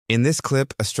In this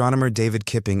clip, astronomer David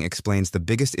Kipping explains the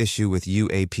biggest issue with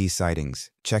UAP sightings.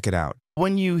 Check it out.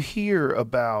 When you hear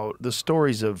about the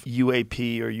stories of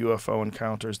UAP or UFO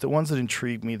encounters, the ones that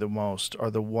intrigue me the most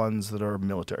are the ones that are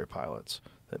military pilots,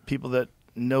 that people that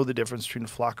know the difference between a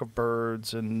flock of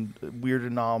birds and weird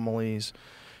anomalies.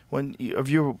 Are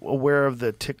you aware of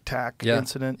the Tic Tac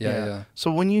incident? Yeah. So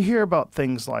when you hear about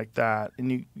things like that,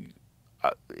 and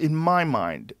in my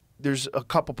mind, there's a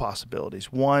couple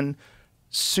possibilities. One,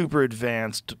 super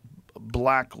advanced,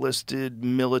 blacklisted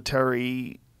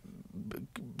military,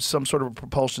 some sort of a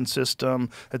propulsion system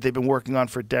that they've been working on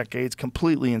for decades,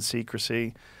 completely in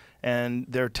secrecy, and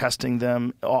they're testing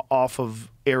them off of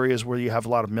areas where you have a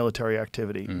lot of military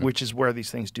activity, which is where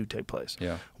these things do take place.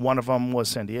 Yeah. One of them was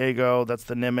San Diego. That's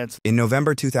the Nimitz. In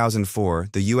November 2004,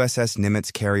 the USS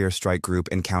Nimitz Carrier Strike Group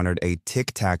encountered a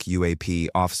Tic Tac UAP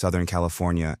off Southern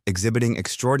California, exhibiting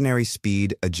extraordinary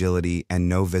speed, agility, and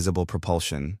no visible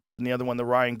propulsion. And the other one, the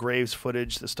Ryan Graves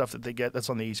footage, the stuff that they get, that's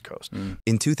on the East Coast.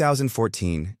 In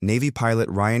 2014, Navy pilot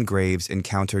Ryan Graves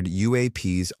encountered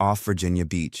UAPs off Virginia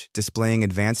Beach, displaying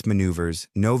advanced maneuvers,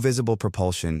 no visible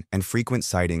propulsion, and frequent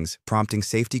sightings, prompting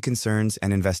safety concerns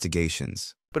and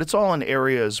investigations. But it's all in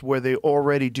areas where they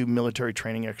already do military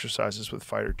training exercises with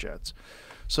fighter jets.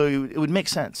 So it would make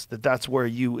sense that that's where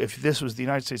if this was the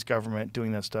United States government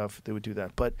doing that stuff, they would do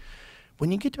that. But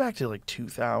when you get back to like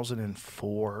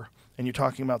 2004, and you're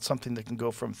talking about something that can go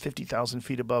from 50,000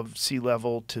 feet above sea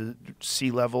level to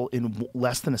sea level in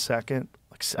less than a second,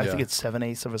 I think it's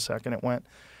 7/8 of a second it went.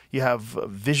 You have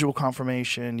visual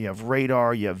confirmation, you have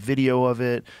radar, you have video of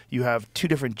it, you have two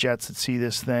different jets that see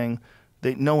this thing.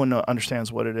 No one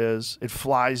understands what it is. It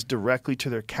flies directly to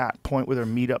their cat point where their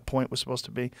meetup point was supposed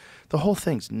to be. The whole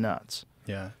thing's nuts.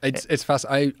 Yeah, it's fast.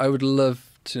 I would love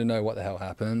to know what the hell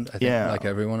happened. I think, like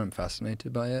everyone, I'm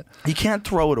fascinated by it. You can't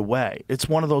throw it away. It's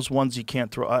one of those ones you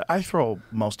can't throw. I throw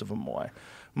most of them away.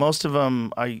 Most of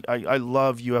them, I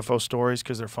love UFO stories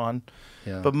because they're fun.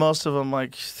 Yeah. But most of them,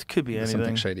 could be anything.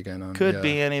 Something shady going on. Could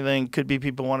be anything. Could be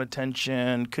people want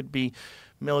attention. Could be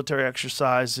military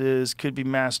exercises. Could be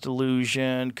mass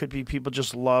delusion. Could be people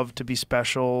just love to be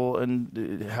special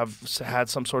and have had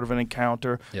some sort of an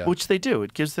encounter, which they do.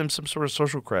 It gives them some sort of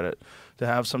social credit to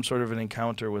have some sort of an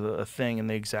encounter with a thing, and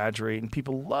they exaggerate, and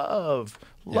people love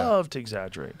to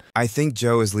exaggerate. I think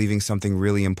Joe is leaving something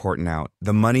really important out,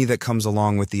 the money that comes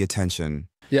along with the attention.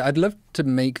 Yeah, I'd love to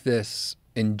make this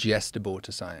ingestible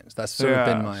to science. That's sort of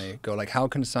been my goal. Like, how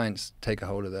can science take a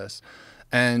hold of this?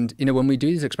 And, when we do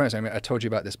these experiments, I told you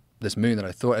about this moon that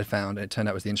I thought I'd found, and it turned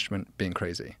out it was the instrument being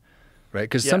crazy, right?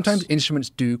 Because sometimes instruments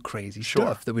do crazy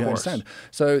stuff that we don't understand.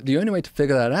 So the only way to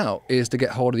figure that out is to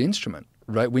get hold of the instrument,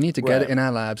 right? We need to get it in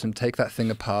our labs and take that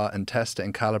thing apart and test it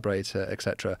and calibrate it,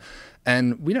 etc.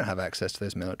 And we don't have access to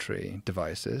those military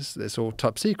devices. It's all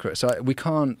top secret. So we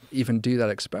can't even do that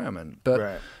experiment.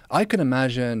 But I can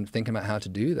imagine thinking about how to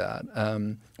do that.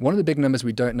 One of the big numbers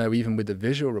we don't know, even with the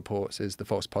visual reports, is the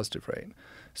false positive rate.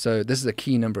 So this is a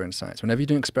key number in science. Whenever you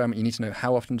do an experiment, you need to know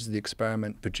how often does the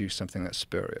experiment produce something that's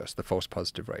spurious, the false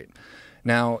positive rate.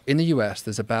 Now, in the US,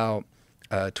 there's about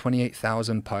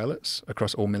 28,000 pilots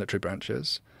across all military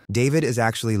branches. David is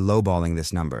actually lowballing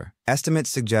this number. Estimates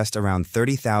suggest around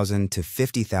 30,000 to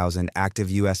 50,000 active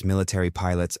U.S. military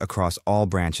pilots across all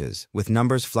branches, with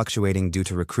numbers fluctuating due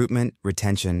to recruitment,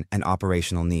 retention, and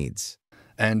operational needs.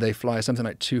 And they fly something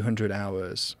like 200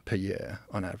 hours per year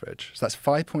on average. So that's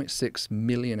 5.6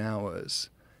 million hours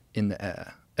in the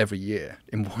air every year,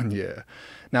 in 1 year.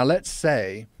 Now, let's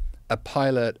say a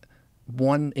pilot,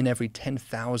 1 in every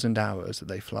 10,000 hours that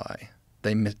they fly,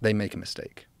 they make a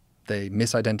mistake. They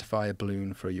misidentify a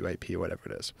balloon for a UAP or whatever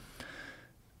it is.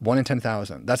 1 in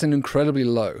 10,000. That's an incredibly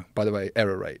low, by the way,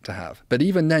 error rate to have. But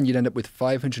even then, you'd end up with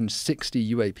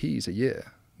 560 UAPs a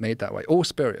year made that way, all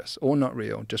spurious, all not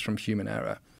real, just from human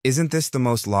error. Isn't this the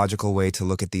most logical way to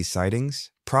look at these sightings?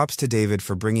 Props to David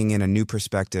for bringing in a new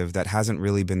perspective that hasn't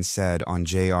really been said on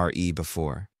JRE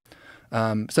before.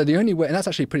 So the only way, and that's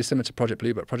actually pretty similar to Project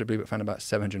Blue Book. Project Blue Book found about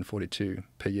 742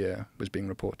 per year was being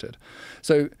reported.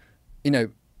 So,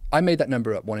 I made that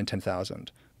number up, 1 in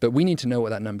 10,000. But we need to know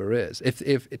what that number is. If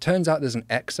it turns out there's an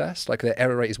excess, like the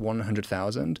error rate is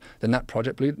 100,000, then that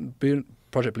Project Blue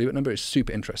Book number is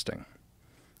super interesting.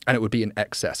 And it would be in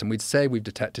excess. And we'd say we've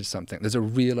detected something. There's a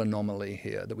real anomaly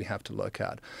here that we have to look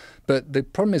at. But the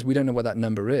problem is we don't know what that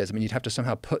number is. I mean, you'd have to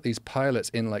somehow put these pilots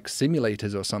in like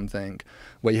simulators or something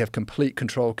where you have complete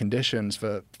control conditions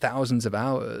for thousands of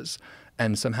hours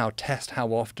and somehow test how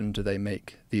often do they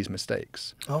make these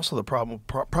mistakes. Also the problem,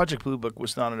 Project Blue Book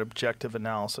was not an objective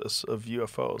analysis of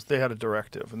UFOs. They had a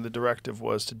directive, and the directive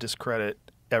was to discredit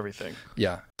everything.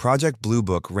 Yeah. Project Blue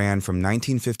Book ran from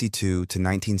 1952 to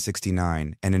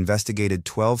 1969 and investigated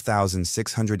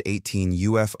 12,618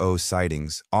 UFO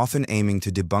sightings, often aiming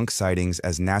to debunk sightings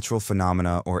as natural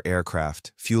phenomena or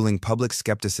aircraft, fueling public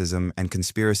skepticism and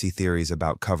conspiracy theories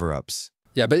about cover-ups.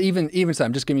 Yeah, but even so,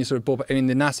 I'm just giving you sort of ballpark. I mean,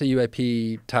 the NASA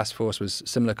UAP task force was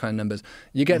similar kind of numbers.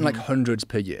 You're getting like hundreds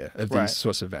per year of these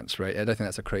sorts of events, right? I don't think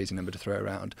that's a crazy number to throw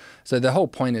around. So the whole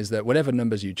point is that whatever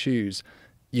numbers you choose,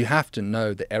 you have to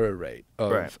know the error rate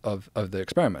of the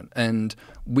experiment. And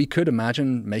we could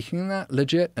imagine making that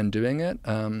legit and doing it.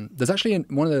 There's actually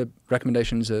one of the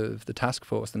recommendations of the task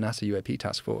force, the NASA UAP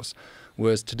task force,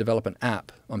 was to develop an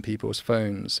app on people's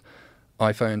phones,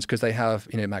 iPhones, because they have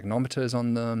magnometers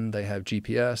on them, they have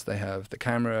GPS, they have the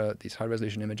camera, these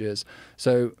high-resolution images.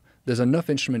 So there's enough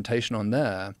instrumentation on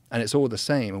there, and it's all the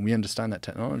same, and we understand that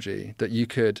technology, that you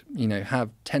could have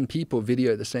 10 people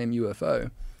video the same UFO,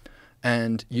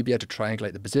 and you'd be able to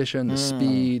triangulate the position, the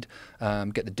speed,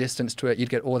 get the distance to it.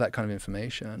 You'd get all that kind of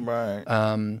information. Right.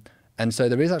 And so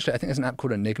there is actually, I think there's an app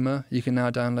called Enigma you can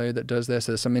now download that does this.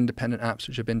 There's some independent apps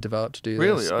which have been developed to do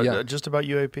this. Really? Just about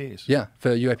UAPs? Yeah,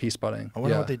 for UAP spotting. I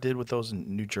wonder what they did with those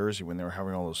in New Jersey when they were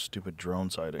having all those stupid drone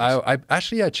sightings.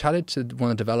 I chatted to one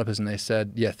of the developers and they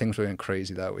said, yeah, things were going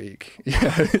crazy that week. They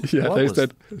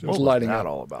said it was lighting that up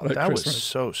all about? like That Christmas. was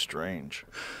so strange.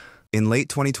 In late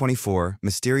 2024,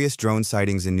 mysterious drone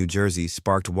sightings in New Jersey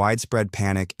sparked widespread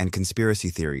panic and conspiracy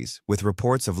theories, with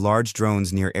reports of large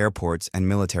drones near airports and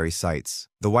military sites.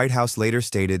 The White House later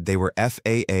stated they were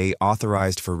FAA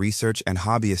authorized for research and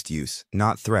hobbyist use,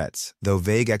 not threats, though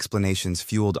vague explanations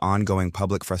fueled ongoing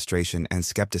public frustration and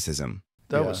skepticism.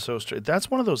 That was so strange.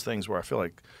 That's one of those things where I feel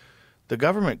like the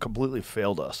government completely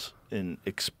failed us in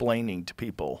explaining to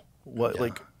people what,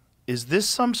 is this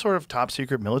some sort of top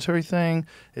secret military thing?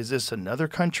 Is this another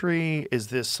country? Is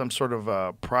this some sort of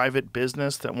a private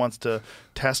business that wants to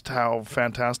test how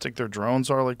fantastic their drones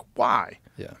are? Like, why?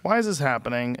 Yeah. Why is this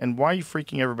happening? And why are you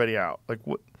freaking everybody out? Like,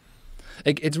 what?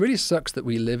 It really sucks that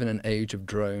we live in an age of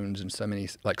drones and so many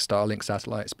like Starlink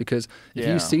satellites, because if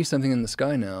you see something in the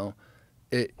sky now,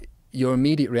 your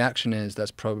immediate reaction is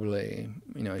that's probably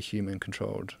a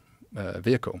human-controlled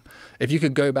vehicle. If you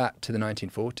could go back to the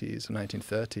 1940s or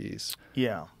 1930s,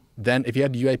 then if you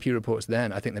had UAP reports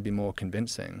then, I think they'd be more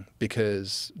convincing,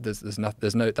 because there's no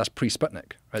that's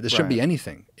pre-Sputnik, right? There shouldn't be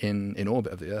anything in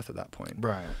orbit of the Earth at that point.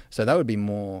 Right. So that would be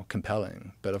more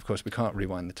compelling. But of course, we can't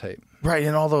rewind the tape. Right,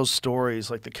 and all those stories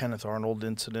like the Kenneth Arnold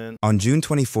incident. On June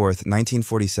 24th,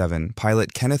 1947,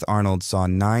 pilot Kenneth Arnold saw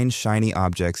 9 shiny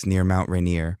objects near Mount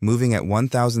Rainier, moving at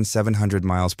 1,700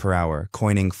 miles per hour,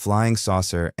 coining flying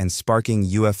saucer and sparking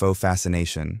UFO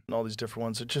fascination. And all these different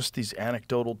ones are just these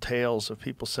anecdotal tales of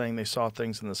people saying they saw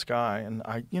things in the sky. And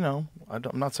I'm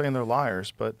not saying they're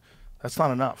liars, but that's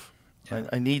not enough. Yeah.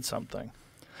 I need something.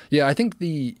 Yeah, I think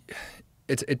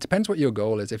it depends what your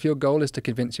goal is. If your goal is to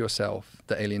convince yourself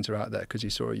that aliens are out there because you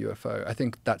saw a UFO, I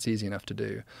think that's easy enough to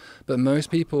do. But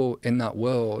most people in that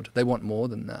world, they want more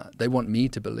than that. They want me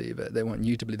to believe it. They want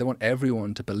you to believe it. They want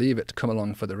everyone to believe it, to come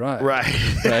along for the ride. Right.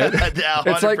 Right?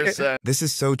 100%. This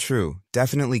is so true.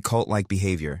 Definitely cult-like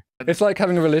behavior. It's like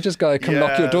having a religious guy come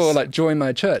knock your door, like, join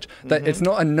my church. That it's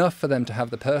not enough for them to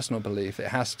have the personal belief. It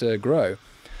has to grow.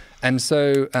 And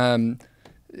so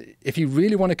if you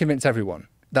really want to convince everyone,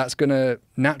 that's going to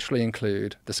naturally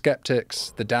include the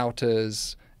skeptics, the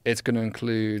doubters. It's going to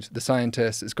include the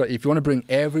scientists. If you want to bring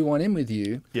everyone in with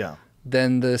you,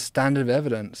 then the standard of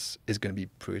evidence is going to be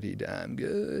pretty damn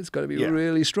good. It's got to be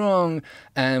really strong,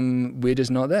 and we're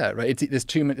just not there, right? There's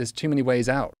too many ways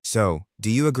out. So, do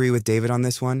you agree with David on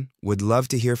this one? Would love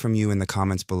to hear from you in the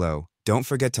comments below. Don't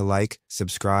forget to like,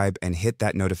 subscribe, and hit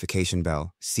that notification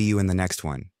bell. See you in the next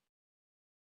one.